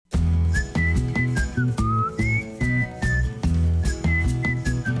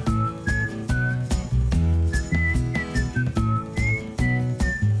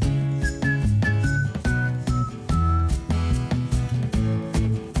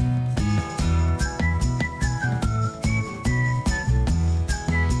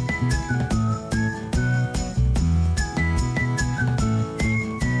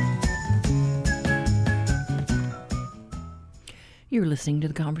You're listening to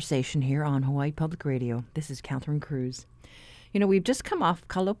The Conversation here on Hawaii Public Radio. This is Catherine Cruz. You know, we've just come off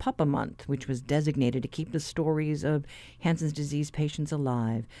Kalaupapa month, which was designated to keep the stories of Hansen's disease patients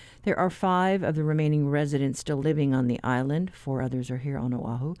alive. There are 5 of the remaining residents still living on the island. 4 others are here on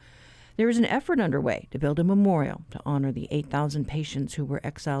Oahu. There is an effort underway to build a memorial to honor the 8,000 patients who were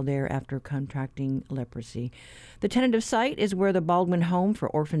exiled there after contracting leprosy. The tentative site is where the Baldwin Home for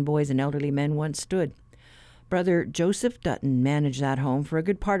Orphan Boys and Elderly Men once stood. Brother Joseph Dutton managed that home for a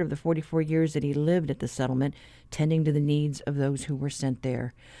good part of the 44 years that he lived at the settlement, tending to the needs of those who were sent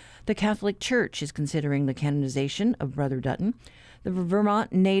there. The Catholic Church is considering the canonization of Brother Dutton. The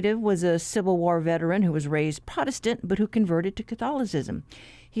Vermont native was a Civil War veteran who was raised Protestant but who converted to Catholicism.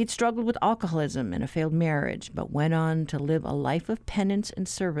 He had struggled with alcoholism and a failed marriage, but went on to live a life of penance and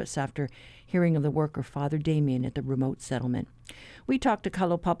service after hearing of the work of Father Damien at the remote settlement. We talked to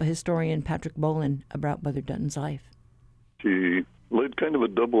Kalaupapa historian Patrick Bolin about Brother Dutton's life. He led kind of a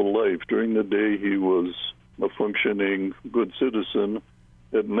double life. During the day, he was a functioning good citizen.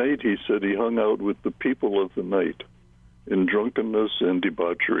 At night, he said he hung out with the people of the night in drunkenness and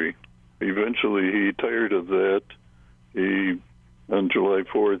debauchery. Eventually, he tired of that. On July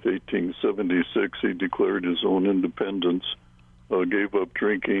 4th, 1876, he declared his own independence, gave up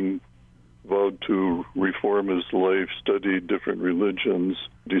drinking, vowed to reform his life, studied different religions,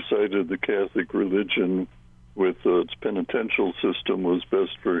 decided the Catholic religion with its penitential system was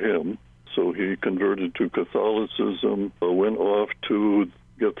best for him. So he converted to Catholicism, went off to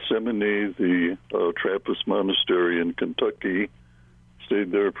Gethsemane, the Trappist monastery in Kentucky,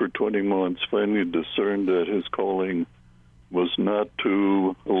 stayed there for 20 months, finally discerned that his calling was not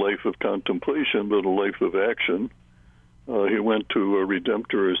to a life of contemplation, but a life of action. He went to a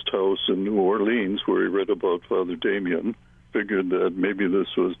Redemptorist house in New Orleans where he read about Father Damien, figured that maybe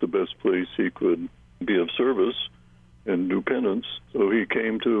this was the best place he could be of service and do penance. So he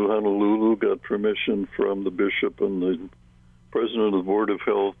came to Honolulu, got permission from the bishop and the president of the Board of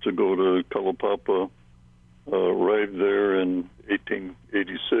Health to go to Kalaupapa, arrived there in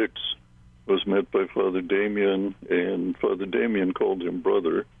 1886, was met by Father Damien, and Father Damien called him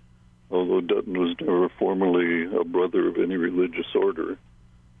brother, although Dutton was never formally a brother of any religious order.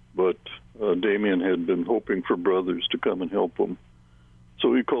 But Damien had been hoping for brothers to come and help him.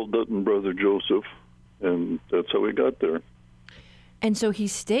 So he called Dutton Brother Joseph, and that's how he got there. And so he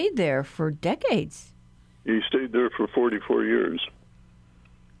stayed there for decades. He stayed there for 44 years.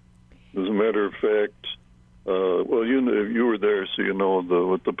 As a matter of fact, well, you were there, so you know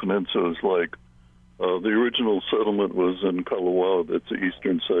what the peninsula is like. The original settlement was in Kalawao, that's the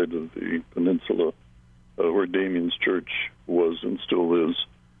eastern side of the peninsula, where Damien's church was and still is.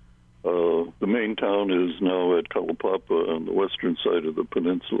 The main town is now at Kalaupapa on the western side of the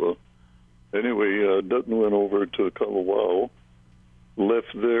peninsula. Anyway, Dutton went over to Kalawao, left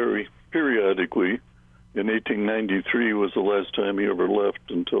there periodically. In 1893 was the last time he ever left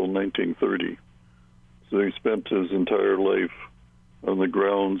until 1930. So he spent his entire life on the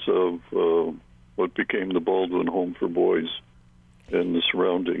grounds of what became the Baldwin Home for Boys and the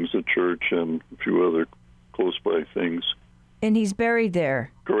surroundings, the church, and a few other close-by things. And he's buried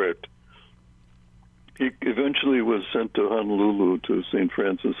there? Correct. He eventually was sent to Honolulu to St.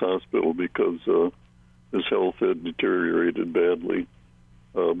 Francis Hospital because his health had deteriorated badly.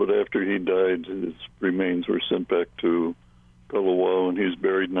 But after he died, his remains were sent back to Kalawao, and he's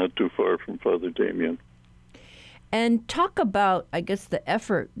buried not too far from Father Damien. And talk about, I guess, the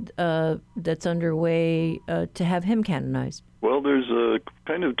effort that's underway to have him canonized. Well, there's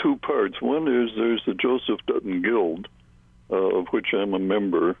kind of 2 parts. One is there's the Joseph Dutton Guild, of which I'm a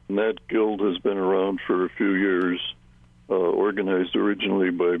member. And that guild has been around for a few years, organized originally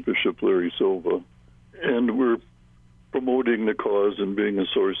by Bishop Larry Silva. And we're promoting the cause and being a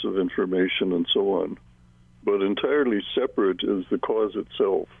source of information and so on. But entirely separate is the cause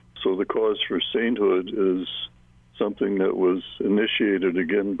itself. So the cause for sainthood is something that was initiated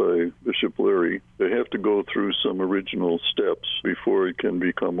again by Bishop Larry. They have to go through some original steps before it can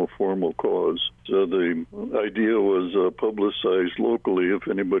become a formal cause. So the idea was publicized locally. If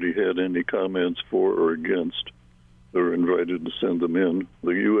anybody had any comments for or against, they were invited to send them in.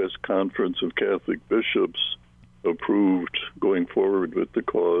 The U.S. Conference of Catholic Bishops approved going forward with the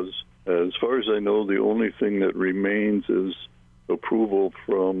cause. As far as I know, the only thing that remains is approval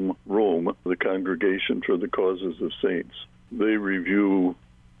from Rome, the Congregation for the Causes of Saints. They review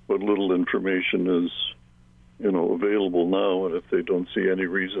what little information is, available now, and if they don't see any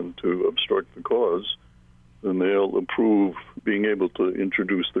reason to obstruct the cause, then they'll approve being able to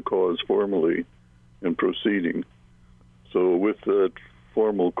introduce the cause formally and proceeding. So with that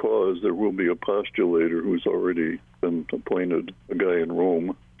formal cause, there will be a postulator who's already been appointed, a guy in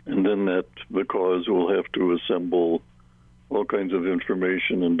Rome, and then the cause will have to assemble all kinds of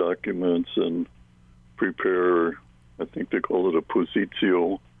information and documents and prepare, I think they call it a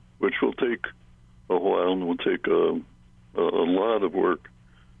positio, which will take a while and will take a lot of work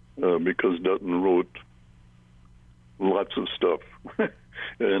because Dutton wrote lots of stuff.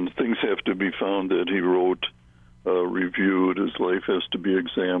 And things have to be found that he wrote, reviewed, his life has to be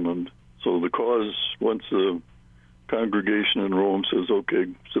examined. So the cause, once the congregation in Rome says, okay,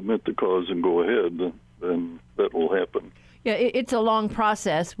 submit the cause and go ahead, then that will happen. Yeah, it's a long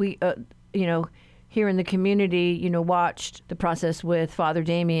process. We, here in the community, watched the process with Father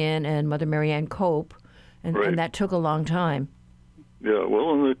Damien and Mother Marianne Cope, and, right. and that took a long time. Yeah,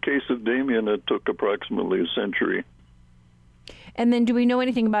 well, in the case of Damien, it took approximately a century. And then do we know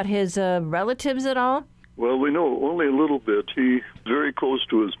anything about his relatives at all? Well, we know only a little bit. He's very close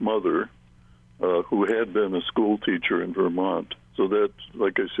to his mother, who had been a school teacher in Vermont. So that,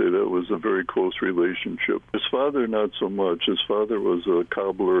 like I say, that was a very close relationship. His father, not so much. His father was a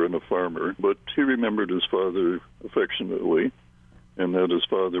cobbler and a farmer, but he remembered his father affectionately, and that his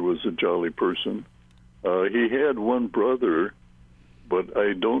father was a jolly person. He had one brother, but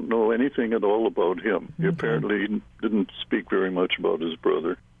I don't know anything at all about him. Mm-hmm. He apparently didn't speak very much about his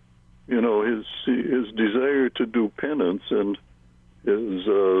brother. His desire to do penance and his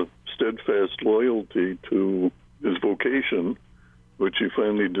steadfast loyalty to his vocation, which he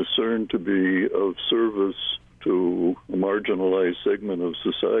finally discerned to be of service to a marginalized segment of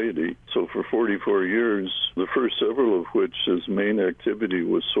society. So for 44 years, the first several of which his main activity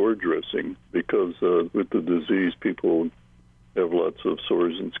was sore dressing, because with the disease, people have lots of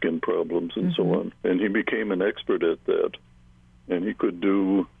sores and skin problems and so on. And he became an expert at that. And he could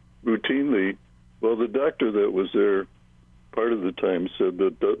do routinely, well, the doctor that was there part of the time said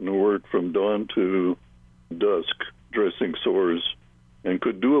that Dutton worked from dawn to dusk dressing sores and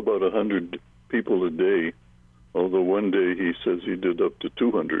could do about 100 people a day, although one day he says he did up to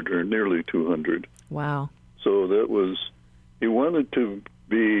 200 or nearly 200. Wow. So he wanted to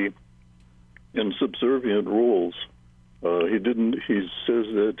be in subservient roles. He says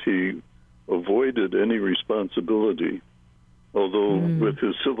that he avoided any responsibility, although with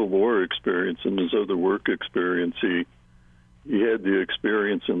his Civil War experience and his other work experience, he had the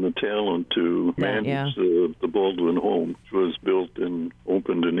experience and the talent to manage the Baldwin home, which was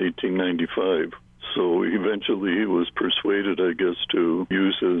opened in 1895. So eventually he was persuaded, I guess, to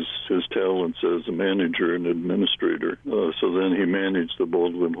use his talents as a manager and administrator. So then he managed the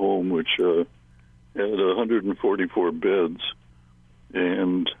Baldwin home, which had 144 beds.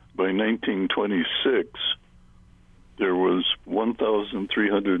 And by 1926, there was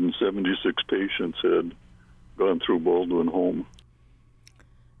 1,376 patients had gone through Baldwin home.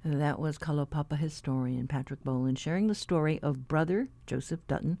 That was Kalaupapa historian Patrick Boland sharing the story of Brother Joseph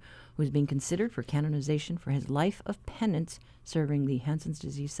Dutton, who is being considered for canonization for his life of penance serving the Hansen's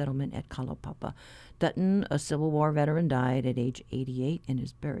disease settlement at Kalaupapa. Dutton, a Civil War veteran, died at age 88 and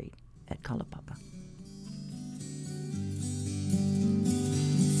is buried at Kalaupapa.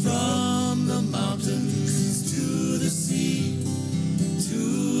 From the mountains to the sea,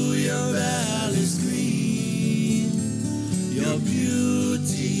 to your valleys green, your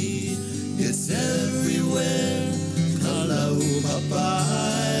beauty is everywhere. Kalaupapa,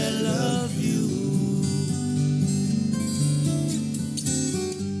 I love you.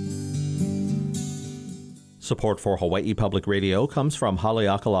 Support for Hawaii Public Radio comes from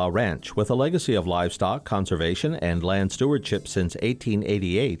Haleakala Ranch, with a legacy of livestock conservation and land stewardship since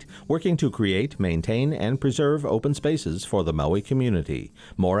 1888, working to create, maintain, and preserve open spaces for the Maui community.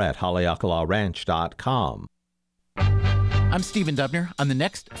 More at haleakalaranch.com. I'm Stephen Dubner. On the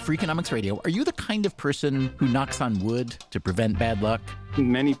next Freakonomics Radio, are you the kind of person who knocks on wood to prevent bad luck?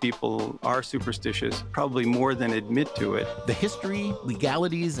 Many people are superstitious, probably more than admit to it. The history,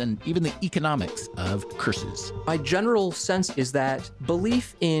 legalities, and even the economics of curses. My general sense is that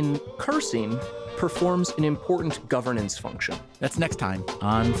belief in cursing performs an important governance function. That's next time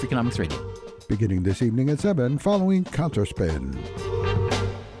on Freakonomics Radio. Beginning this evening at 7, following Counterspin.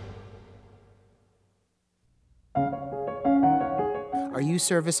 Are you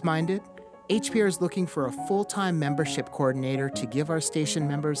service-minded? HPR is looking for a full-time membership coordinator to give our station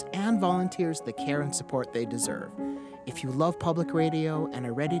members and volunteers the care and support they deserve. If you love public radio and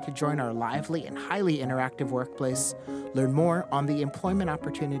are ready to join our lively and highly interactive workplace, learn more on the Employment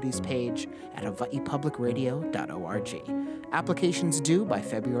Opportunities page at hawaiipublicradio.org. Applications due by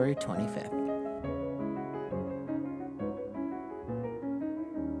February 25th.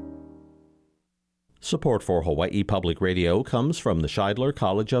 Support for Hawaii Public Radio comes from the Scheidler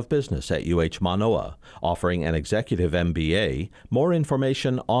College of Business at UH Manoa, offering an executive MBA. More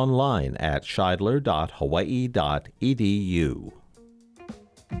information online at scheidler.hawaii.edu.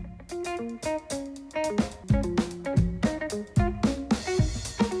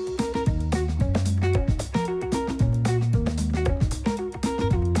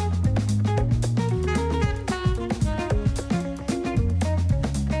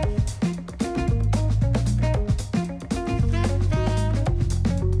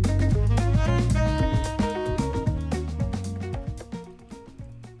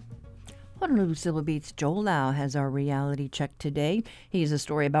 Honolulu Silver Beats Joel Lau has our reality check today. He has a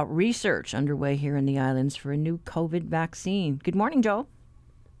story about research underway here in the islands for a new COVID vaccine. Good morning, Joel.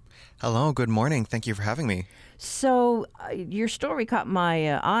 Hello, good morning. Thank you for having me. So your story caught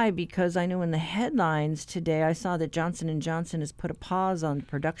my eye because I know in the headlines today I saw that Johnson & Johnson has put a pause on the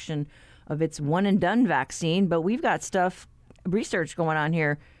production of its one-and-done vaccine, but we've got research going on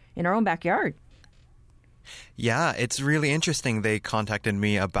here in our own backyard. Yeah, it's really interesting. They contacted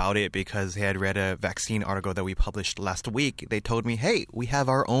me about it because they had read a vaccine article that we published last week. They told me, hey, we have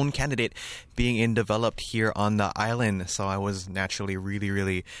our own candidate being developed here on the island. So I was naturally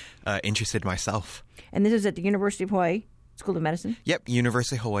really interested myself. And this is at the University of Hawaii School of Medicine? Yep,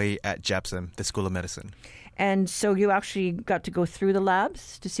 University of Hawaii at JEPSM, the School of Medicine. And so you actually got to go through the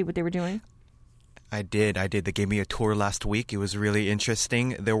labs to see what they were doing? I did. They gave me a tour last week. It was really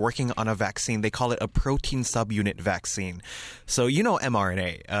interesting. They're working on a vaccine. They call it a protein subunit vaccine. So you know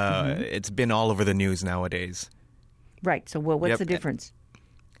mRNA. It's been all over the news nowadays. Right. So what's the difference?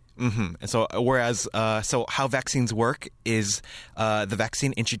 So so how vaccines work is the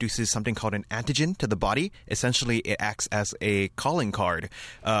vaccine introduces something called an antigen to the body. Essentially, it acts as a calling card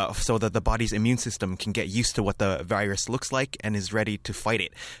so that the body's immune system can get used to what the virus looks like and is ready to fight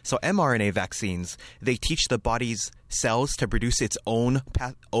it. So mRNA vaccines, they teach the body's cells to produce its own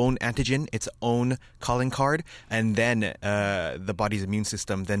antigen, its own calling card, and then the body's immune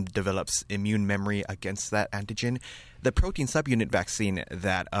system then develops immune memory against that antigen. The protein subunit vaccine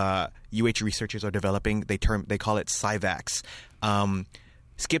that UH researchers are developing, they call it Cyvax,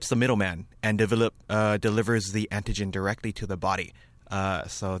 skips the middleman and delivers the antigen directly to the body.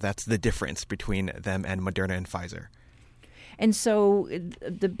 So that's the difference between them and Moderna and Pfizer. And so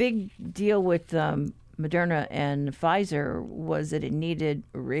the big deal with Moderna and Pfizer was that it needed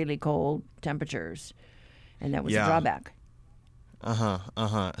really cold temperatures, and that was a drawback.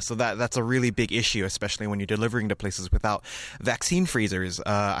 So that's a really big issue, especially when you're delivering to places without vaccine freezers.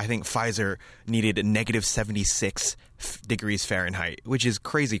 I think Pfizer needed negative 76 degrees Fahrenheit, which is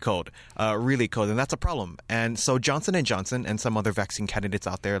crazy cold, really cold, and that's a problem. And so Johnson & Johnson and some other vaccine candidates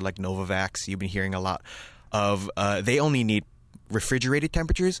out there like Novavax, you've been hearing a lot of, they only need refrigerated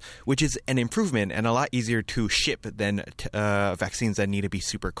temperatures, which is an improvement and a lot easier to ship than vaccines that need to be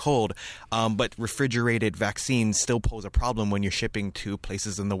super cold. But refrigerated vaccines still pose a problem when you're shipping to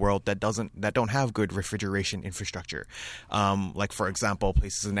places in the world that don't have good refrigeration infrastructure. Like, for example,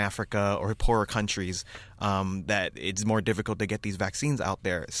 places in Africa or poorer countries that it's more difficult to get these vaccines out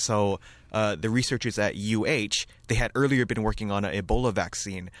there. So the researchers at UH, they had earlier been working on an Ebola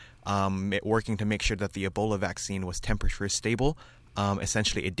vaccine, working to make sure that the Ebola vaccine was temperature stable.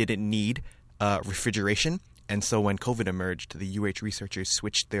 Essentially, it didn't need refrigeration. And so when COVID emerged, the UH researchers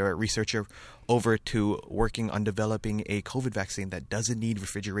switched their researcher over to working on developing a COVID vaccine that doesn't need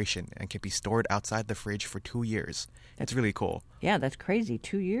refrigeration and can be stored outside the fridge for 2 years. It's really cool. Yeah, that's crazy.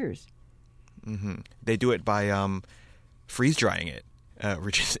 2 years. They do it by freeze drying it.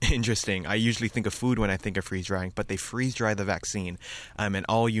 Which is interesting. I usually think of food when I think of freeze drying, but they freeze dry the vaccine, and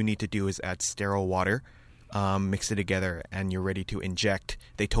all you need to do is add sterile water, mix it together, and you're ready to inject.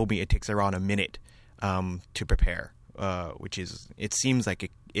 They told me it takes around a minute to prepare, which is, it seems like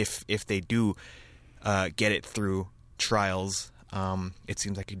if they do get it through trials, it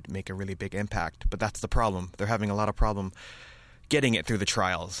seems like it'd make a really big impact. But that's the problem. They're having a lot of problem getting it through the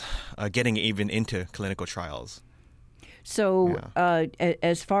trials, getting it even into clinical trials. So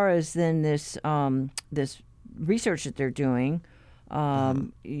as far as then this research that they're doing,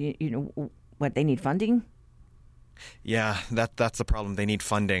 you know, what, they need funding? Yeah, that's the problem. They need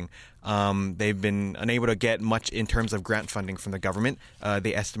funding. They've been unable to get much in terms of grant funding from the government.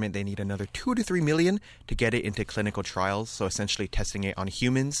 They estimate they need another $2 to $3 million to get it into clinical trials, so essentially testing it on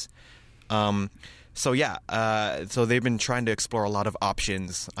humans. So they've been trying to explore a lot of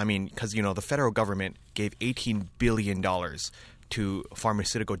options. I mean, because, you know, the federal government gave $18 billion to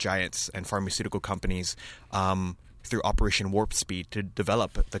pharmaceutical giants and pharmaceutical companies through Operation Warp Speed to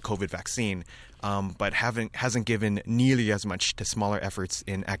develop the COVID vaccine, but hasn't given nearly as much to smaller efforts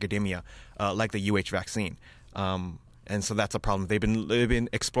in academia, like the UH vaccine. And so that's a problem. They've been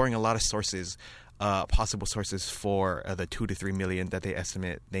exploring a lot of sources, possible sources for the 2 to 3 million that they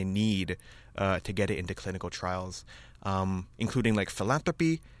estimate they need to get it into clinical trials, including like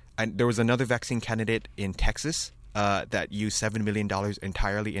philanthropy. And there was another vaccine candidate in Texas that used $7 million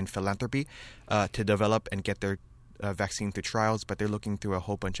entirely in philanthropy to develop and get their vaccine through trials, but they're looking through a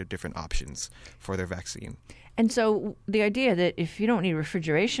whole bunch of different options for their vaccine. And so the idea that if you don't need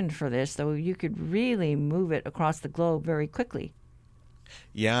refrigeration for this, though, you could really move it across the globe very quickly.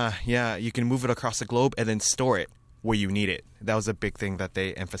 Yeah, you can move it across the globe and then store it where you need it. That was a big thing that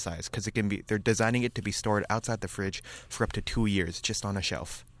they emphasized, because they're designing it to be stored outside the fridge for up to 2 years, just on a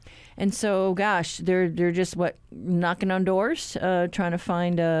shelf. And so, gosh, they're just knocking on doors, trying to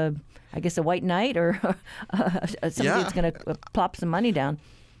find a white knight or somebody that's going to plop some money down.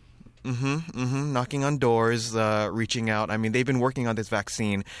 Knocking on doors, reaching out. I mean, they've been working on this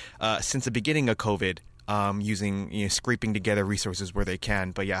vaccine since the beginning of COVID, using, scraping together resources where they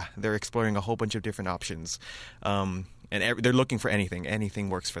can. But yeah, they're exploring a whole bunch of different options, and they're looking for anything. Anything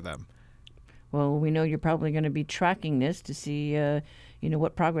works for them. Well, we know you're probably going to be tracking this to see,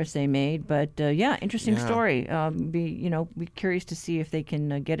 what progress they made. But interesting story. Be curious to see if they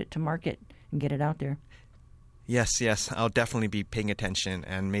can get it to market and get it out there. Yes, I'll definitely be paying attention,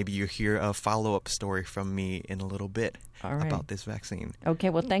 and maybe you hear a follow-up story from me in a little bit about this vaccine. Okay,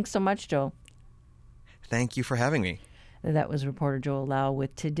 well, thanks so much, Joel. Thank you for having me. That was reporter Joel Lau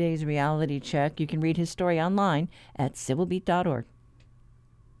with today's Reality Check. You can read his story online at civilbeat.org.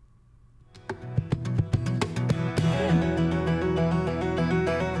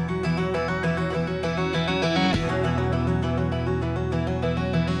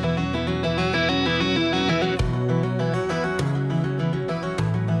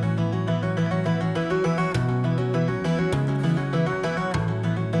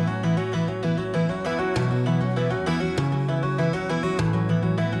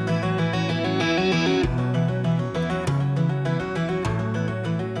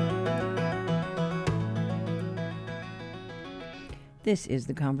 This is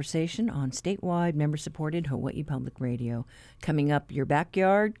The Conversation on statewide, member-supported Hawaii Public Radio. Coming up, your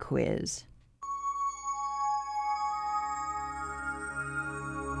backyard quiz.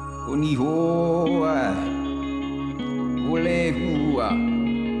 Oni hoa, ole hua,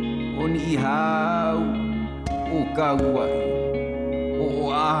 oni hau, o kaua, o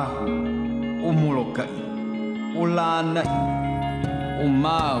ahu, o molokai, o lanai, o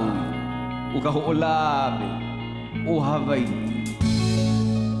mau, o ka ho'olabe, o Hawaii.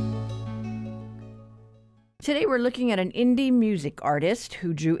 Today we're looking at an indie music artist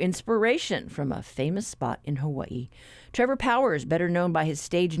who drew inspiration from a famous spot in Hawaii. Trevor Powers, better known by his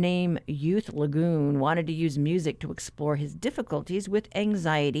stage name Youth Lagoon, wanted to use music to explore his difficulties with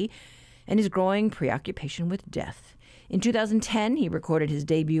anxiety and his growing preoccupation with death. In 2010, he recorded his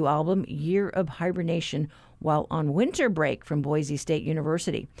debut album, Year of Hibernation, while on winter break from Boise State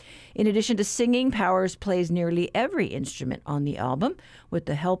University. In addition to singing, Powers plays nearly every instrument on the album. With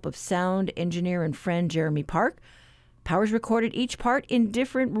the help of sound engineer and friend Jeremy Park, Powers recorded each part in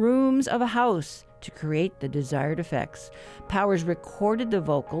different rooms of a house to create the desired effects. Powers recorded the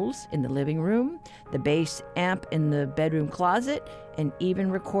vocals in the living room, the bass amp in the bedroom closet, and even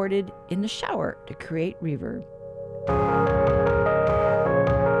recorded in the shower to create reverb.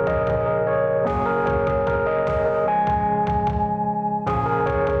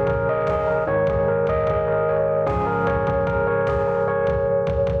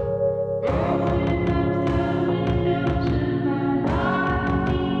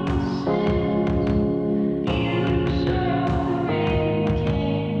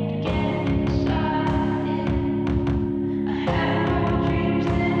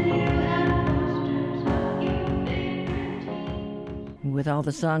 With all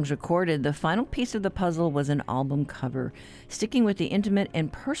the songs recorded, the final piece of the puzzle was an album cover. Sticking with the intimate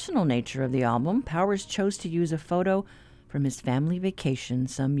and personal nature of the album, Powers chose to use a photo from his family vacation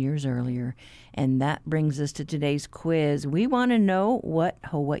some years earlier. And that brings us to today's quiz. We want to know what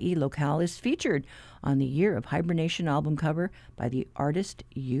Hawaii locale is featured on the Year of Hibernation album cover by the artist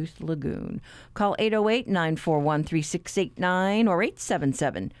Youth Lagoon. Call 808-941-3689 or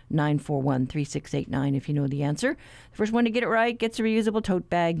 877-941-3689 if you know the answer. The first one to get it right gets a reusable tote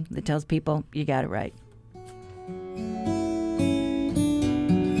bag that tells people you got it right.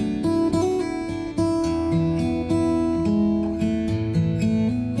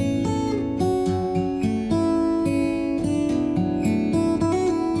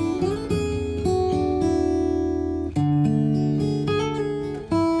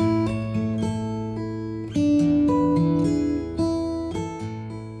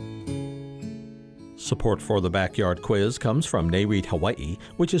 Support for the Backyard Quiz comes from NAREIT Hawaii,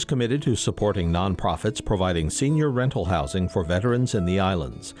 which is committed to supporting nonprofits providing senior rental housing for veterans in the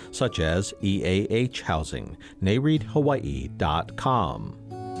islands, such as EAH Housing. NAREITHawaii.com.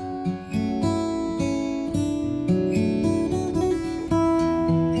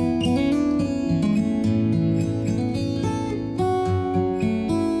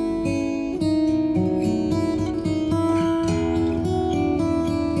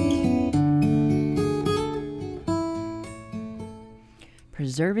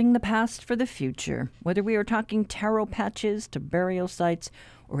 Preserving the past for the future, whether we are talking taro patches to burial sites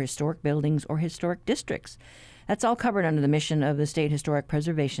or historic buildings or historic districts. That's all covered under the mission of the State Historic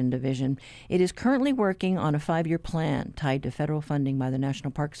Preservation Division. It is currently working on a 5-year plan tied to federal funding by the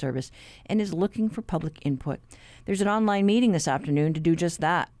National Park Service and is looking for public input. There's an online meeting this afternoon to do just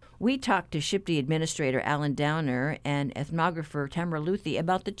that. We talked to SHPD Administrator Alan Downer and ethnographer Tamara Luthi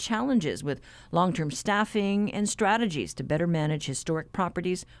about the challenges with long-term staffing and strategies to better manage historic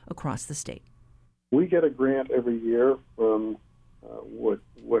properties across the state. We get a grant every year from what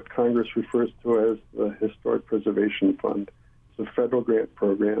Congress refers to as the Historic Preservation Fund. It's a federal grant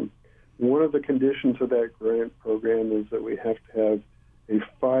program. One of the conditions of that grant program is that we have to have a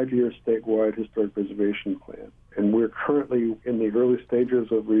 5-year statewide historic preservation plan. And we're currently in the early stages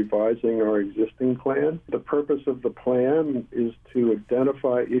of revising our existing plan. The purpose of the plan is to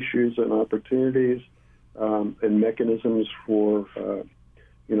identify issues and opportunities and mechanisms for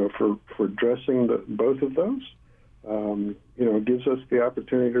addressing both of those. It gives us the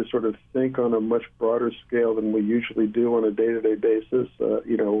opportunity to sort of think on a much broader scale than we usually do on a day-to-day basis.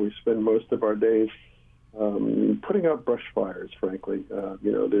 We spend most of our days putting out brush fires, frankly.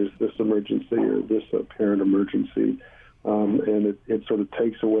 There's this emergency or this apparent emergency, and it sort of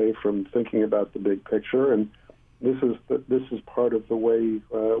takes away from thinking about the big picture. And this is part of the way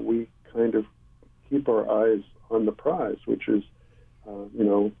we kind of keep our eyes on the prize, which is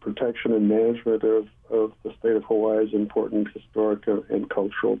protection and management of the state of Hawaii's important historic and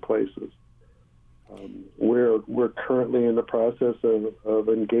cultural places. We're currently in the process of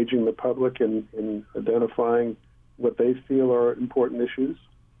engaging the public in identifying what they feel are important issues,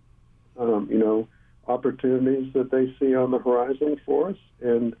 opportunities that they see on the horizon for us,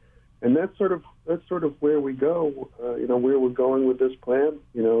 and that's sort of where we go. Where we're going with this plan.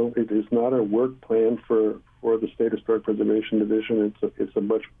 It is not a work plan for the State Historic Preservation Division. It's a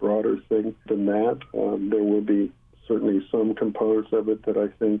much broader thing than that. There will be certainly some components of it that I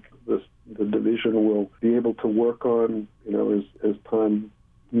think the division will be able to work on, as time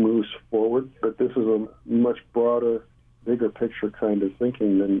moves forward. But this is a much broader, bigger picture kind of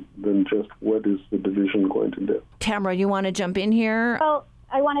thinking than just what is the division going to do. Tamara, you want to jump in here? Well,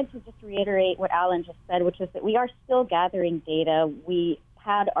 I wanted to just reiterate what Alan just said, which is that we are still gathering data. We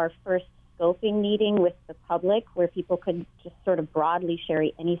had our first scoping meeting with the public where people could just sort of broadly share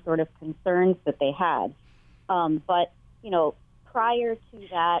any sort of concerns that they had. But prior to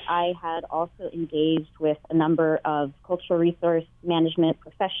that, I had also engaged with a number of cultural resource management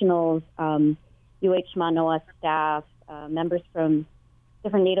professionals, UH Manoa staff, members from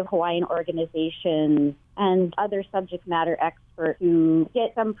different Native Hawaiian organizations, and other subject matter experts to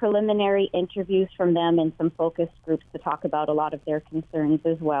get some preliminary interviews from them and some focus groups to talk about a lot of their concerns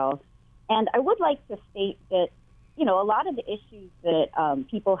as well. And I would like to state that, a lot of the issues that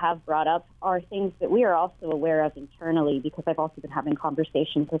people have brought up are things that we are also aware of internally, because I've also been having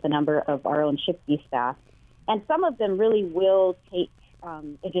conversations with a number of our own SHPD staff. And some of them really will take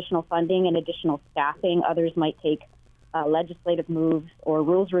additional funding and additional staffing. Others might take legislative moves or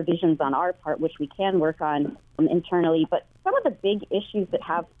rules revisions on our part, which we can work on internally. But some of the big issues that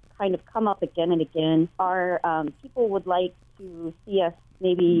have kind of come up again and again are people would like to see us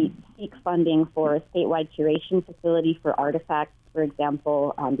maybe seek funding for a statewide curation facility for artifacts, for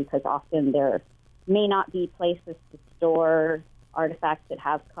example, because often there may not be places to store artifacts that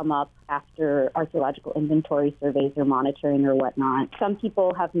have come up after archaeological inventory surveys or monitoring or whatnot. Some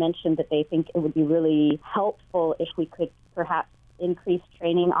people have mentioned that they think it would be really helpful if we could perhaps increase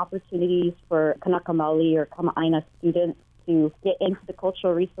training opportunities for Kanaka Maoli or Kama'aina students to get into the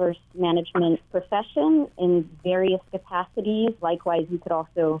cultural resource management profession in various capacities. Likewise, we could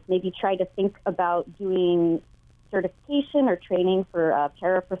also maybe try to think about doing certification or training for a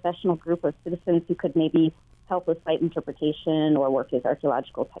paraprofessional group of citizens who could maybe help with site interpretation or work as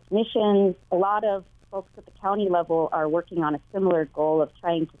archaeological technicians. A lot of folks at the county level are working on a similar goal of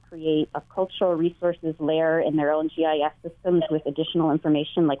trying to create a cultural resources layer in their own GIS systems with additional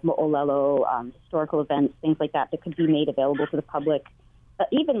information like mo'olelo, historical events, things like that could be made available to the public.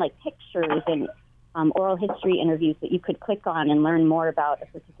 Even like pictures and oral history interviews that you could click on and learn more about a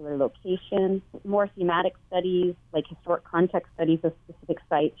particular location, more thematic studies like historic context studies of specific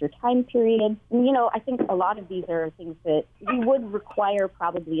sites or time periods. And, I think a lot of these are things that we would require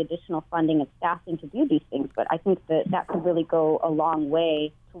probably additional funding and staffing to do these things, but I think that could really go a long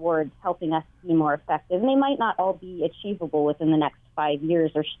way towards helping us be more effective. And they might not all be achievable within the next 5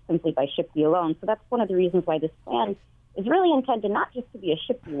 years or simply by SHPE alone. So that's one of the reasons why this plan is really intended not just to be a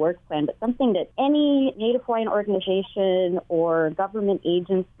SHPE work plan, but something that any Native Hawaiian organization or government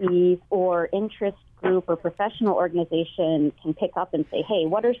agency or interest group or professional organization can pick up and say, hey,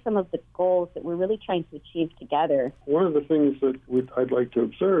 what are some of the goals that we're really trying to achieve together? One of the things that I'd like to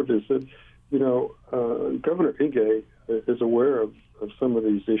observe is that, Governor Ige is aware of some of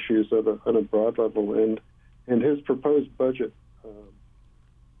these issues on a broad level, and his proposed budget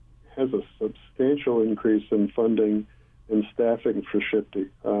has a substantial increase in funding and staffing for SHPE,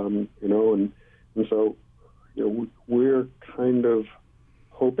 and so we're kind of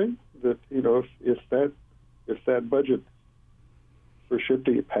hoping that if that budget for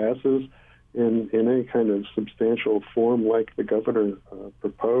SHPE passes in any kind of substantial form like the governor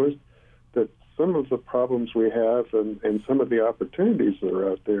proposed, that some of the problems we have and some of the opportunities that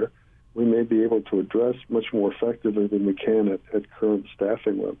are out there, we may be able to address much more effectively than we can at current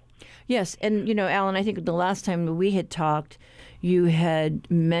staffing levels. Yes, and Alan, I think the last time we had talked, you had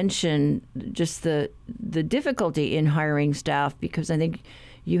mentioned just the difficulty in hiring staff, because I think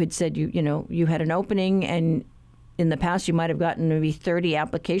you had said you had an opening, and in the past you might have gotten maybe 30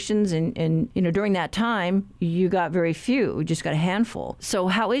 applications, and during that time you got very few, you just got a handful. So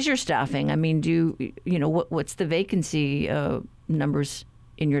how is your staffing? I mean, what's the vacancy numbers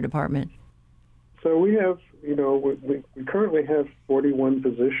in your department? So we have, we currently have 41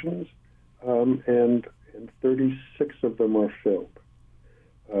 positions, and 36 of them are filled.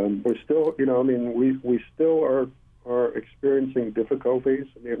 We're still, we still are experiencing difficulties.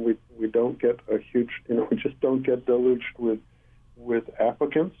 I mean, we don't get a huge, we just don't get deluged with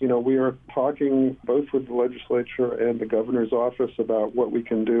applicants. We are talking both with the legislature and the governor's office about what we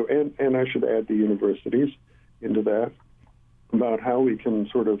can do, and I should add the universities into that, about how we can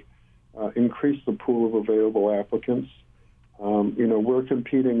sort of increase the pool of available applicants. We're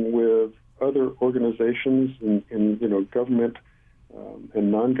competing with other organizations in government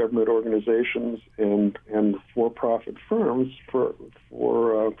and non-government organizations and for-profit firms for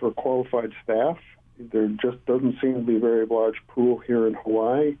qualified staff. There just doesn't seem to be a very large pool here in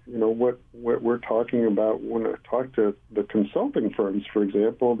Hawaii. What we're talking about when I talk to the consulting firms, for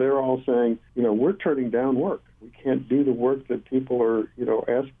example, they're all saying, we're turning down work. We can't do the work that people are,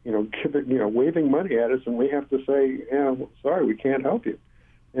 waving money at us, and we have to say, sorry, we can't help you.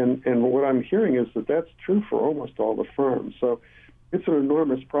 And what I'm hearing is that that's true for almost all the firms. So it's an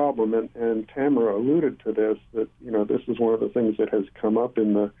enormous problem, and Tamara alluded to this, that, this is one of the things that has come up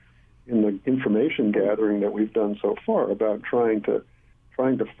in the information gathering that we've done so far about trying to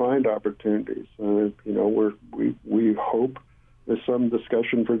find opportunities. We hope there's some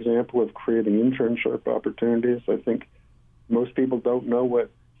discussion, for example, of creating internship opportunities. I think most people don't know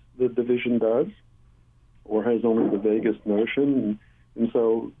what the division does, or has only the vaguest notion, and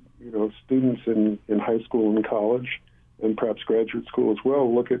so students in high school and college, and perhaps graduate school as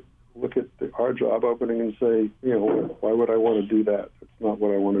well, look at our job opening and say, why would I want to do that? It's not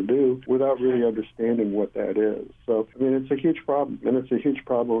what I want to do, without really understanding what that is. So, it's a huge problem, and it's a huge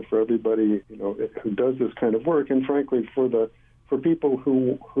problem for everybody, who does this kind of work, and frankly, for people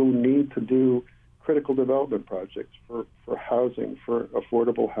who need to do critical development projects for housing, for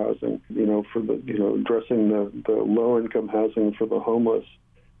affordable housing, for addressing the low-income housing for the homeless,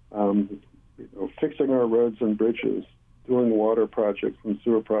 fixing our roads and bridges, doing water projects and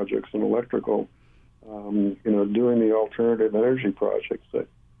sewer projects and electrical, doing the alternative energy projects.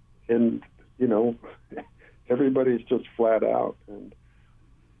 Everybody's just flat out. And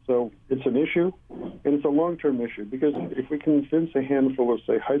so it's an issue, and it's a long-term issue, because if we convince a handful of,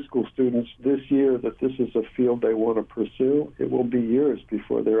 say, high school students this year that this is a field they want to pursue, it will be years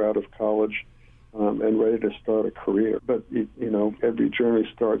before they're out of college and ready to start a career. But, every journey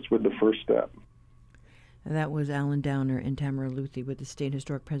starts with the first step. That was Alan Downer and Tamara Luthi with the State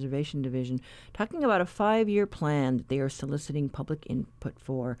Historic Preservation Division, talking about a 5-year plan that they are soliciting public input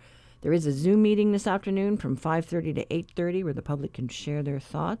for. There is a Zoom meeting this afternoon from 5:30 to 8:30 where the public can share their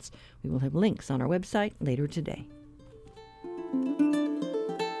thoughts. We will have links on our website later today.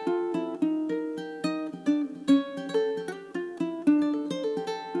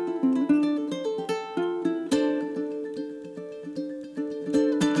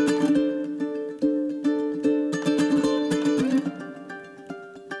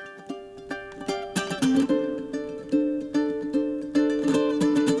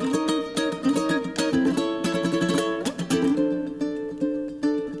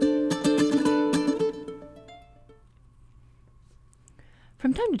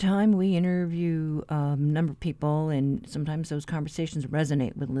 From time to time, we interview a number of people, and sometimes those conversations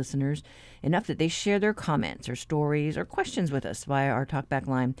resonate with listeners enough that they share their comments or stories or questions with us via our talkback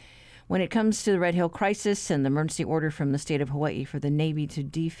line. When it comes to the Red Hill crisis and the emergency order from the state of Hawaii for the Navy to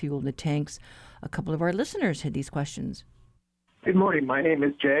defuel the tanks, a couple of our listeners had these questions. Good morning. My name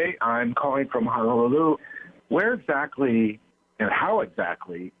is Jay. I'm calling from Honolulu. Where exactly and how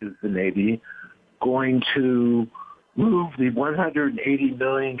exactly is the Navy going to move the 180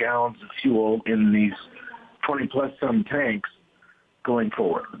 million gallons of fuel in these 20-plus some tanks going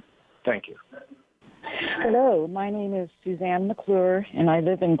forward? Thank you. Hello, my name is Suzanne McClure, and I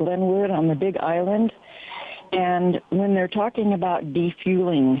live in Glenwood on the Big Island. And when they're talking about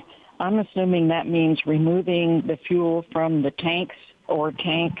defueling, I'm assuming that means removing the fuel from the tanks or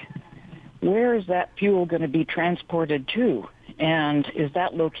tank. Where is that fuel going to be transported to? And is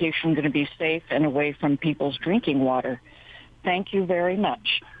that location going to be safe and away from people's drinking water? Thank you very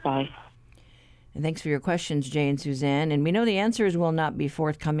much. Bye. And thanks for your questions, Jay and Suzanne. And we know the answers will not be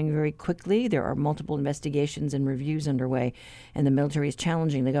forthcoming very quickly. There are multiple investigations and reviews underway, and the military is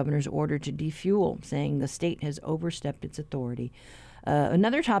challenging the governor's order to defuel, saying the state has overstepped its authority.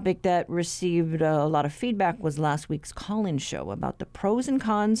 Another topic that received a lot of feedback was last week's call-in show about the pros and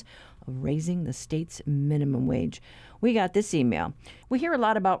cons of raising the state's minimum wage. We got this email. We hear a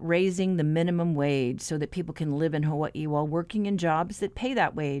lot about raising the minimum wage so that people can live in Hawaii while working in jobs that pay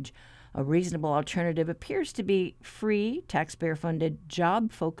that wage. A reasonable alternative appears to be free, taxpayer-funded,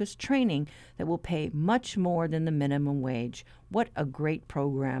 job-focused training that will pay much more than the minimum wage. What a great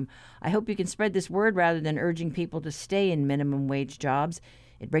program. I hope you can spread this word rather than urging people to stay in minimum wage jobs.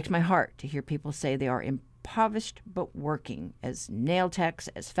 It breaks my heart to hear people say they are impoverished but working as nail techs,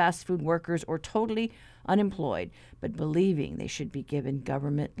 as fast food workers, or totally unemployed, but believing they should be given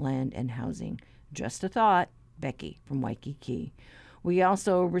government land and housing. Just a thought. Becky from Waikiki. We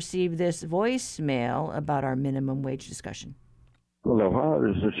also received this voicemail about our minimum wage discussion. Aloha,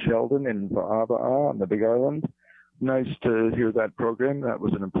 this is Sheldon in Va'ava'a on the Big Island. Nice to hear that program. That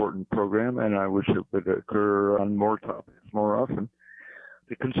was an important program, and I wish it would occur on more topics more often.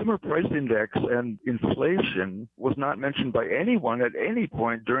 The Consumer Price Index and inflation was not mentioned by anyone at any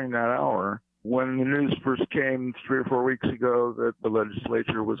point during that hour. When the news first came 3 or 4 weeks ago that the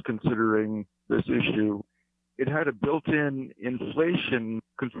legislature was considering this issue, it had a built-in inflation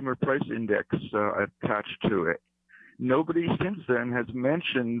consumer price index attached to it. Nobody since then has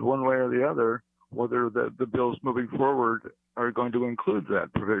mentioned one way or the other whether the bills moving forward are going to include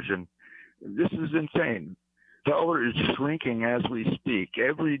that provision. This is insane. The dollar is shrinking as we speak.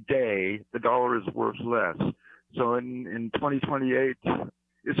 Every day, the dollar is worth less. So in 2028,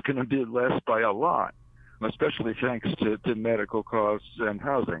 it's going to be less by a lot, especially thanks to medical costs and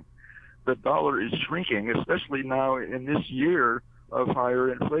housing. The dollar is shrinking, especially now in this year of higher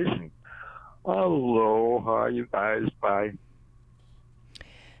inflation. Aloha, you guys. Bye.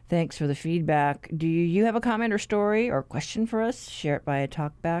 Thanks for the feedback. Do you have a comment or story or question for us? Share it via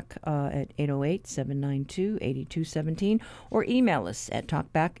talkback at 808-792-8217 or email us at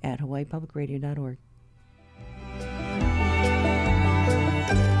talkback@hawaiipublicradio.org.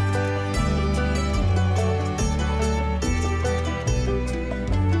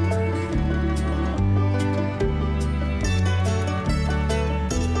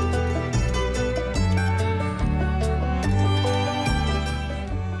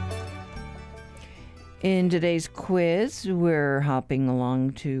 In today's quiz, we're bopping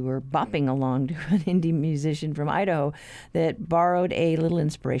along to an indie musician from Idaho that borrowed a little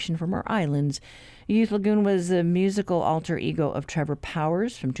inspiration from our islands. Youth Lagoon was a musical alter ego of Trevor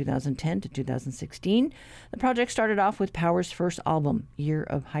Powers from 2010 to 2016. The project started off with Powers' first album, Year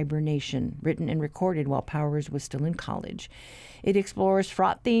of Hibernation, written and recorded while Powers was still in college. It explores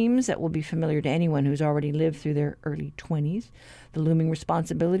fraught themes that will be familiar to anyone who's already lived through their early 20s, the looming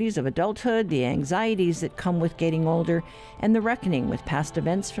responsibilities of adulthood, the anxieties that come with getting older, and the reckoning with past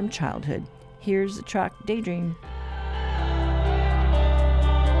events from childhood. Here's the track Daydream.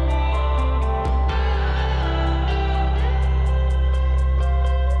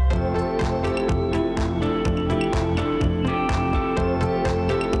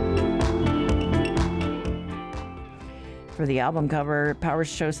 For the album cover,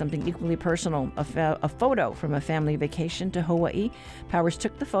 Powers shows something equally personal, a photo from a family vacation to Hawaii. Powers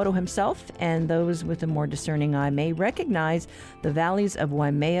took the photo himself, and those with a more discerning eye may recognize the valleys of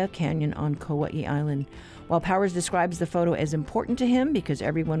Waimea Canyon on Kauai Island. While Powers describes the photo as important to him because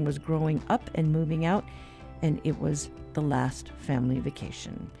everyone was growing up and moving out, and it was the last family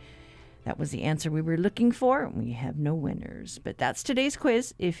vacation. That was the answer we were looking for. We have no winners. But that's today's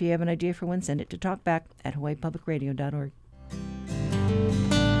quiz. If you have an idea for one, send it to talkback@hawaiipublicradio.org.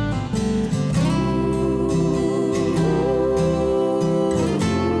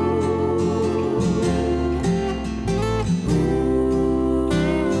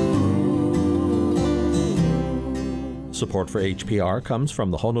 Support for HPR comes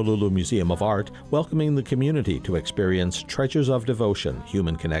from the Honolulu Museum of Art, welcoming the community to experience Treasures of Devotion,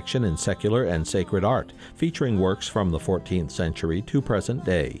 Human Connection in Secular and Sacred Art, featuring works from the 14th century to present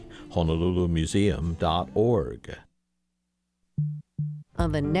day. HonoluluMuseum.org.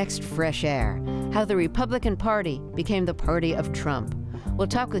 On the next Fresh Air, how the Republican Party became the party of Trump. We'll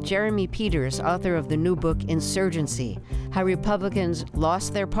talk with Jeremy Peters, author of the new book Insurgency, how Republicans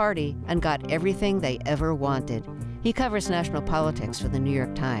lost their party and got everything they ever wanted. He covers national politics for the New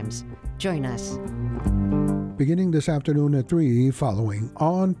York Times. Join us. Beginning this afternoon at 3, following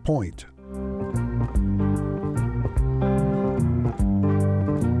On Point.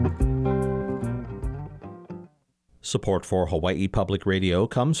 Support for Hawaii Public Radio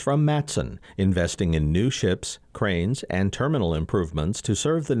comes from Matson, investing in new ships, cranes, and terminal improvements to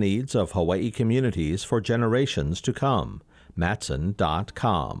serve the needs of Hawaii communities for generations to come.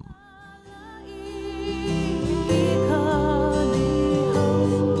 Matson.com.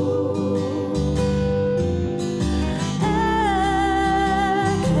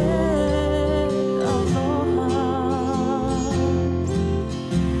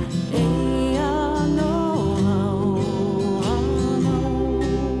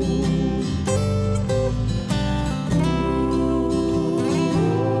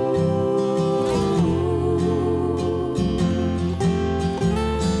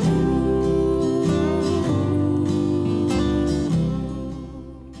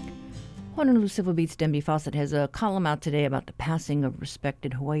 Honolulu Civil Beat's Denby Fawcett has a column out today about the passing of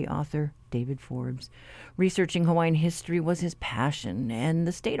respected Hawaii author David Forbes. Researching Hawaiian history was his passion, and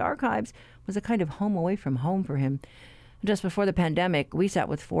the State Archives was a kind of home away from home for him. Just before the pandemic, we sat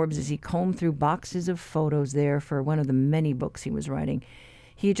with Forbes as he combed through boxes of photos there for one of the many books he was writing.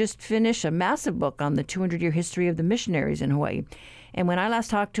 He had just finished a massive book on the 200-year history of the missionaries in Hawaii. And when I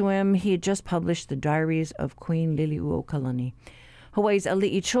last talked to him, he had just published the Diaries of Queen Liliuokalani. Hawaii's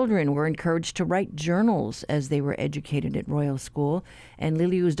ali'i children were encouraged to write journals as they were educated at Royal School, and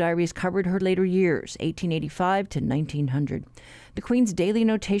Liliu's diaries covered her later years, 1885 to 1900. The Queen's daily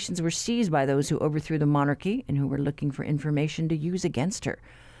notations were seized by those who overthrew the monarchy and who were looking for information to use against her.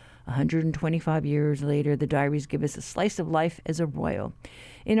 125 years later, the diaries give us a slice of life as a royal.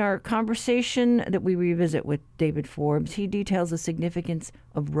 In our conversation that we revisit with David Forbes, he details the significance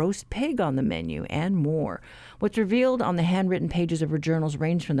of roast pig on the menu and more. What's revealed on the handwritten pages of her journals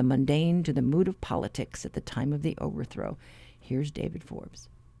range from the mundane to the mood of politics at the time of the overthrow. Here's David Forbes.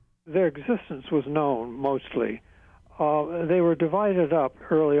 Their existence was known mostly. They were divided up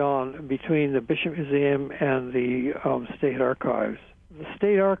early on between the Bishop Museum and the State Archives. The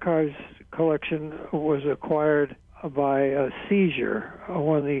State Archives collection was acquired by a seizure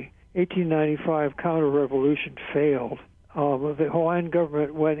when the 1895 counter-revolution failed. The Hawaiian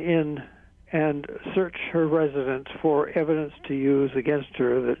government went in and searched her residence for evidence to use against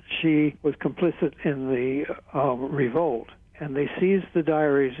her that she was complicit in the revolt. And they seized the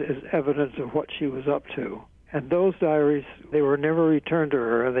diaries as evidence of what she was up to. And those diaries, they were never returned to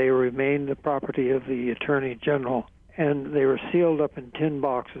her. They remained the property of the Attorney General. And they were sealed up in tin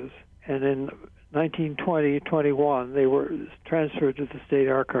boxes. And in 1920-21, they were transferred to the State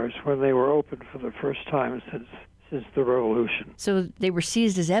Archives when they were opened for the first time since the Revolution. So they were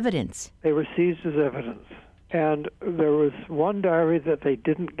seized as evidence? They were seized as evidence. And there was one diary that they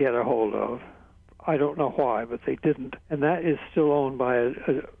didn't get a hold of. I don't know why, but they didn't. And that is still owned by a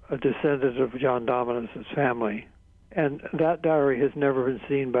descendant of John Dominus's family. And that diary has never been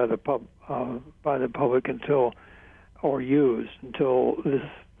seen by the public until, or used until this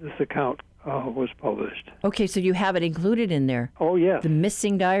account was published. Okay, so you have it included in there. Oh, yes. The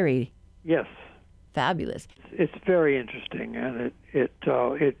missing diary. Yes. Fabulous. It's very interesting, and it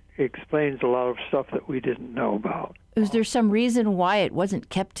explains a lot of stuff that we didn't know about. Is there some reason why it wasn't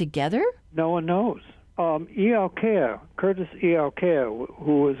kept together? No one knows. Curtis E. Aukea,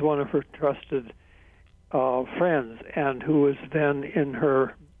 who was one of her trusted friends and who was then in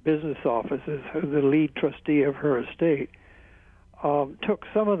her business office as the lead trustee of her estate, took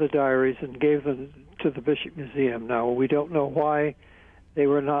some of the diaries and gave them to the Bishop Museum. Now, we don't know why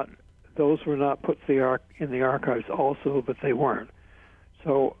those were not put in the archives also, but they weren't.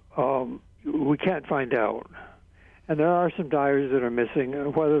 So we can't find out. And there are some diaries that are missing,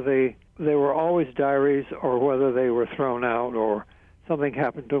 whether they were always diaries or whether they were thrown out or something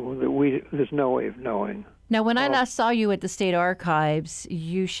happened to them that there's no way of knowing. Now, when I last saw you at the State Archives,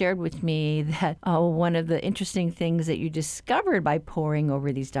 you shared with me that one of the interesting things that you discovered by poring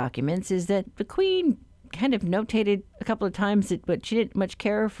over these documents is that the Queen kind of notated a couple of times but she didn't much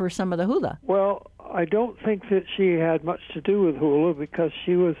care for some of the hula. Well, I don't think that she had much to do with hula because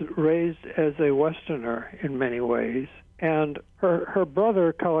she was raised as a Westerner in many ways. And her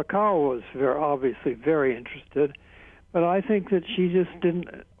brother, Kalakaua, was obviously very interested. But I think that she just didn't,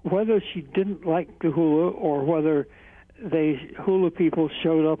 whether she didn't like the hula or whether hula people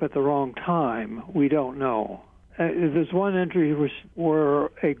showed up at the wrong time, we don't know. There's one entry where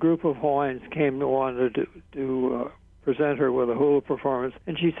a group of Hawaiians came to want to present her with a hula performance,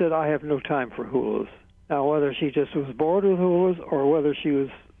 and she said, I have no time for hulas. Now, whether she just was bored with hulas or whether she was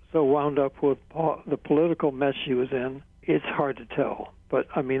so wound up with the political mess she was in, it's hard to tell. But,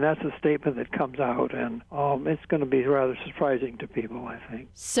 I mean, that's a statement that comes out, and it's going to be rather surprising to people, I think.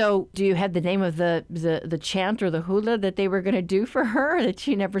 So do you have the name of the chant or the hula that they were going to do for her that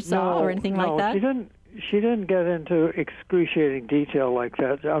she never saw or anything like that? She didn't get into excruciating detail like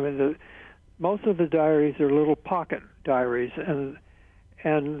that. I mean, most of the diaries are little pocket diaries, and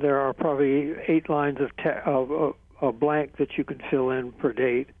there are probably 8 lines of a blank that you can fill in per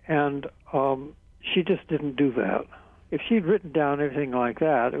date, and she just didn't do that. If she'd written down everything like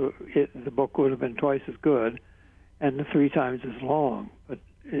that, the book would have been twice as good and 3 times as long. But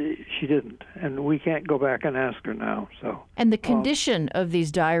she didn't, and we can't go back and ask her now. So. And the condition of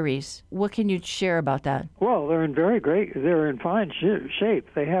these diaries, what can you share about that? Well, they're in fine shape.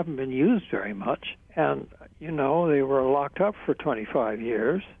 They haven't been used very much, and they were locked up for 25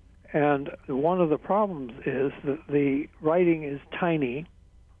 years. And one of the problems is that the writing is tiny,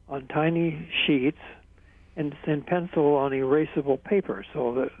 on tiny sheets, and it's in pencil on erasable paper,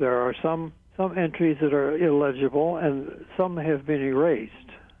 so that there are some entries that are illegible, and some have been erased.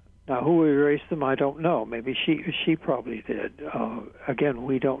 Now, who erased them, I don't know. Maybe she probably did. Again,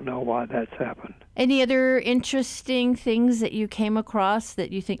 we don't know why that's happened. Any other interesting things that you came across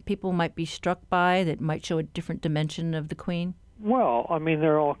that you think people might be struck by that might show a different dimension of the Queen? Well, I mean,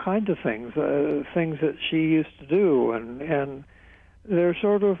 there are all kinds of things that she used to do, and they're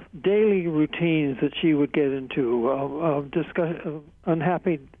sort of daily routines that she would get into of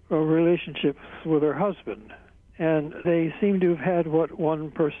unhappy relationships with her husband. And they seem to have had what one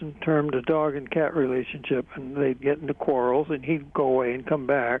person termed a dog and cat relationship, and they'd get into quarrels, and he'd go away and come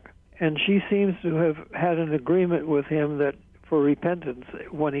back. And she seems to have had an agreement with him that for repentance,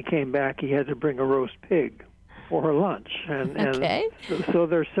 when he came back, he had to bring a roast pig for her lunch. And so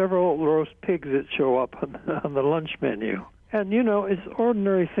there's several roast pigs that show up on the lunch menu. And, it's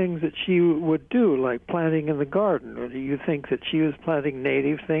ordinary things that she would do, like planting in the garden. Or do you think that she was planting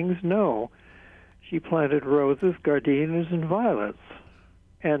native things? No. She planted roses, gardenias, and violets.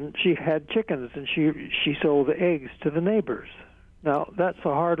 And she had chickens, and she sold the eggs to the neighbors. Now, that's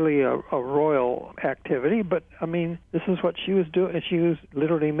hardly a royal activity, but, I mean, this is what she was doing. She was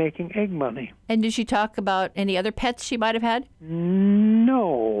literally making egg money. And did she talk about any other pets she might have had?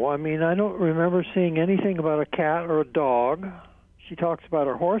 No. I mean, I don't remember seeing anything about a cat or a dog. She talks about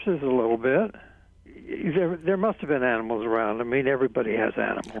her horses a little bit. There must have been animals around. I mean, everybody has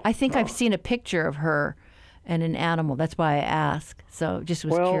animals. I think I've seen a picture of her and an animal. That's why I asked. So just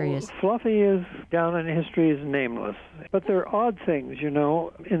was curious. Fluffy is down in history is nameless. But there are odd things, in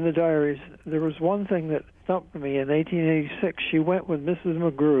the diaries. There was one thing that stumped me. In 1886, she went with Mrs.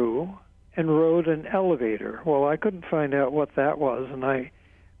 McGrew and rode an elevator. Well, I couldn't find out what that was, and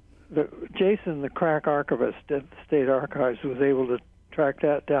Jason, the crack archivist at the State Archives, was able to track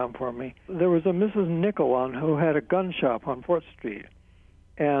that down for me. There was a Mrs. Nicholon who had a gun shop on 4th Street,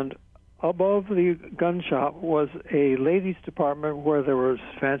 and above the gun shop was a ladies' department where there was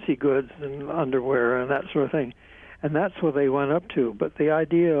fancy goods and underwear and that sort of thing, and that's where they went up to. But the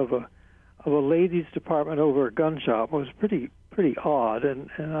idea of a ladies' department over a gun shop was pretty odd, and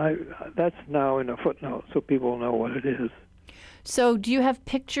that's now in a footnote so people know what it is. So, do you have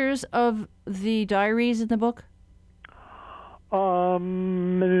pictures of the diaries in the book? No.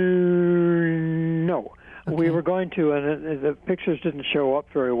 Okay. We were going to, and the pictures didn't show up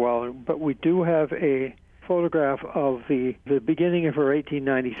very well, but we do have a photograph of the beginning of her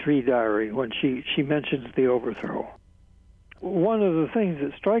 1893 diary when she mentions the overthrow. One of the things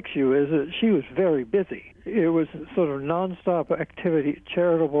that strikes you is that she was very busy. It was sort of nonstop activity,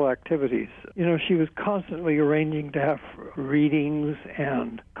 charitable activities. She was constantly arranging to have readings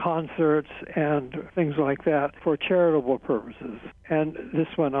and concerts and things like that for charitable purposes. And this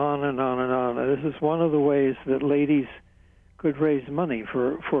went on and on and on. And this is one of the ways that ladies could raise money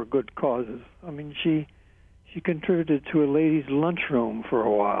for good causes. I mean, she contributed to a ladies' lunchroom for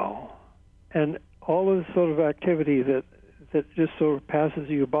a while. And all of this sort of activity that just sort of passes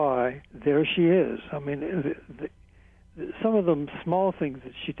you by, there she is. I mean, some of the small things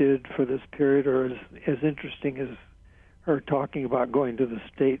that she did for this period are as interesting as her talking about going to the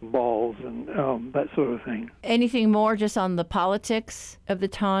state balls and that sort of thing. Anything more just on the politics of the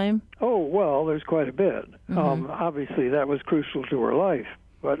time? Oh, well, there's quite a bit. Mm-hmm. Obviously, that was crucial to her life.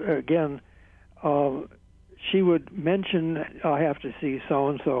 But again, she would mention, I have to see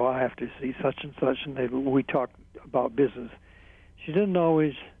so-and-so, I have to see such and such, and we talked about business. She didn't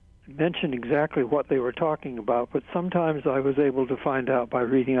always mention exactly what they were talking about, but sometimes I was able to find out by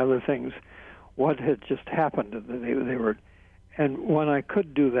reading other things what had just happened. They were, and when I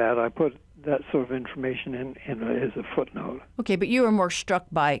could do that, I put that sort of information in as a footnote. Okay, but you were more struck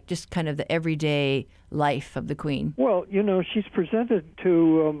by just kind of the everyday life of the Queen. Well, she's presented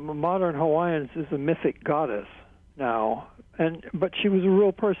to modern Hawaiians as a mythic goddess now, but she was a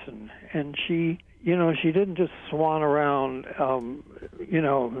real person, and she didn't just swan around,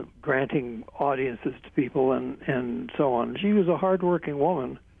 granting audiences to people and so on. She was a hardworking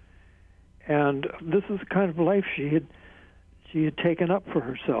woman, and this is the kind of life she had taken up for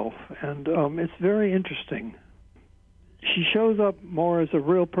herself, and it's very interesting. She shows up more as a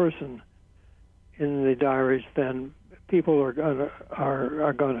real person in the diaries than people are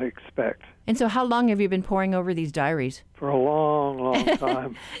going to expect. And so how long have you been poring over these diaries? For a long, long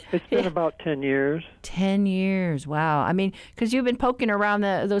time. It's been about 10 years. 10 years, wow. I mean, because you've been poking around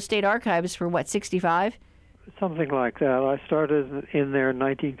those state archives for, 65? Something like that. I started in there in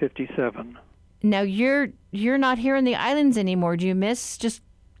 1957. Now, you're not here in the islands anymore. Do you miss just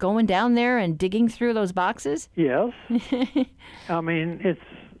going down there and digging through those boxes? Yes. I mean, it's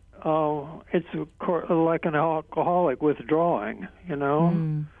like an alcoholic withdrawing,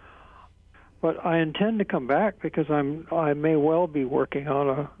 But I intend to come back because I may well be working on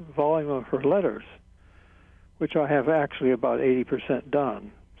a volume of her letters, which I have actually about 80%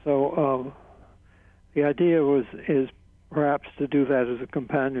 done. So the idea is perhaps to do that as a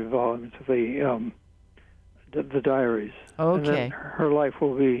companion volume to the diaries. Okay. And then her life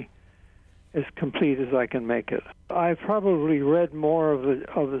will be as complete as I can make it. I've probably read more of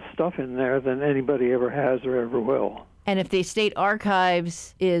the stuff in there than anybody ever has or ever will. And if the state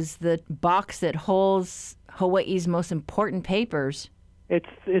archives is the box that holds Hawaii's most important papers, it's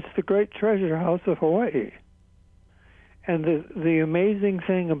the great treasure house of Hawaii. And the amazing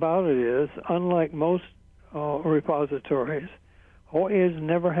thing about it is, unlike most repositories, Hawaii has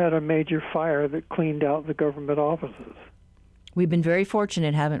never had a major fire that cleaned out the government offices. We've been very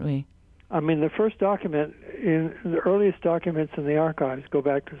fortunate, haven't we? I mean, the first document, the earliest documents in the archives go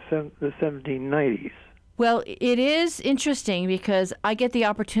back to the 1790s. Well, it is interesting because I get the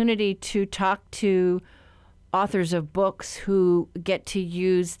opportunity to talk to authors of books who get to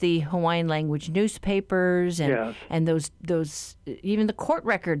use the Hawaiian language newspapers and Yes. and those even the court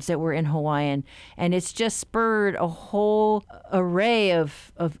records that were in Hawaiian, and it's just spurred a whole array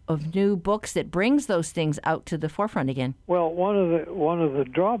of new books that brings those things out to the forefront again. Well, one of the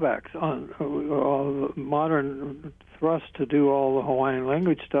drawbacks on the modern thrust to do all the Hawaiian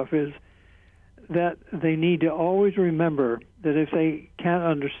language stuff is that they need to always remember that if they can't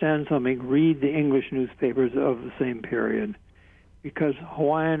understand something, read the English newspapers of the same period, because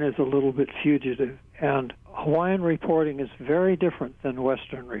Hawaiian is a little bit fugitive, and Hawaiian reporting is very different than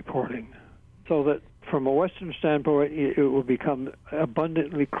Western reporting. So that from a Western standpoint, it will become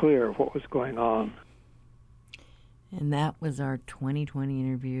abundantly clear what was going on. And that was our 2020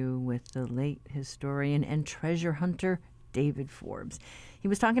 interview with the late historian and treasure hunter, David Forbes. He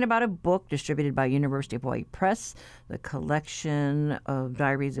was talking about a book distributed by University of Hawaii Press. The collection of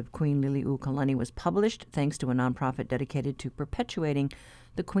diaries of Queen Liliuokalani was published thanks to a nonprofit dedicated to perpetuating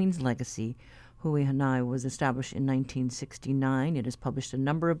the Queen's legacy. Hui Hanai was established in 1969. It has published a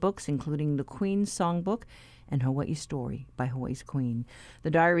number of books, including the Queen's Songbook and Hawaii Story by Hawaii's Queen. The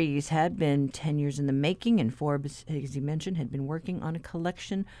diaries had been 10 years in the making, and Forbes, as he mentioned, had been working on a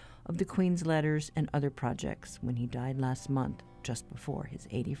collection of the Queen's letters and other projects when he died last month, just before his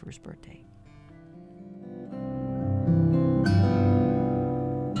 81st birthday.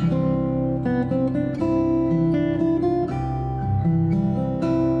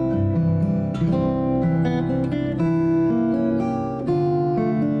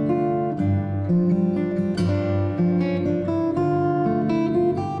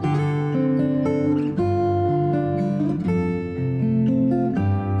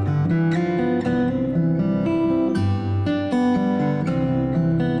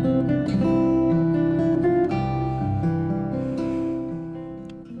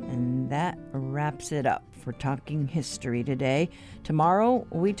 It up for Talking History today. Tomorrow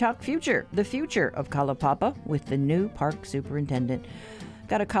we talk future, the future of Kalaupapa with the new park superintendent.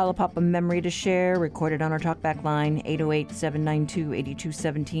 Got a Kalaupapa memory to share, recorded on our Talkback line,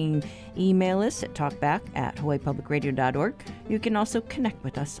 808-792-8217. Email us at talkback@hawaiipublicradio.org. You can also connect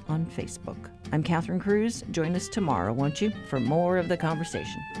with us on Facebook. I'm Catherine Cruz. Join us tomorrow, won't you, for more of the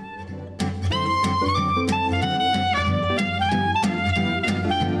conversation.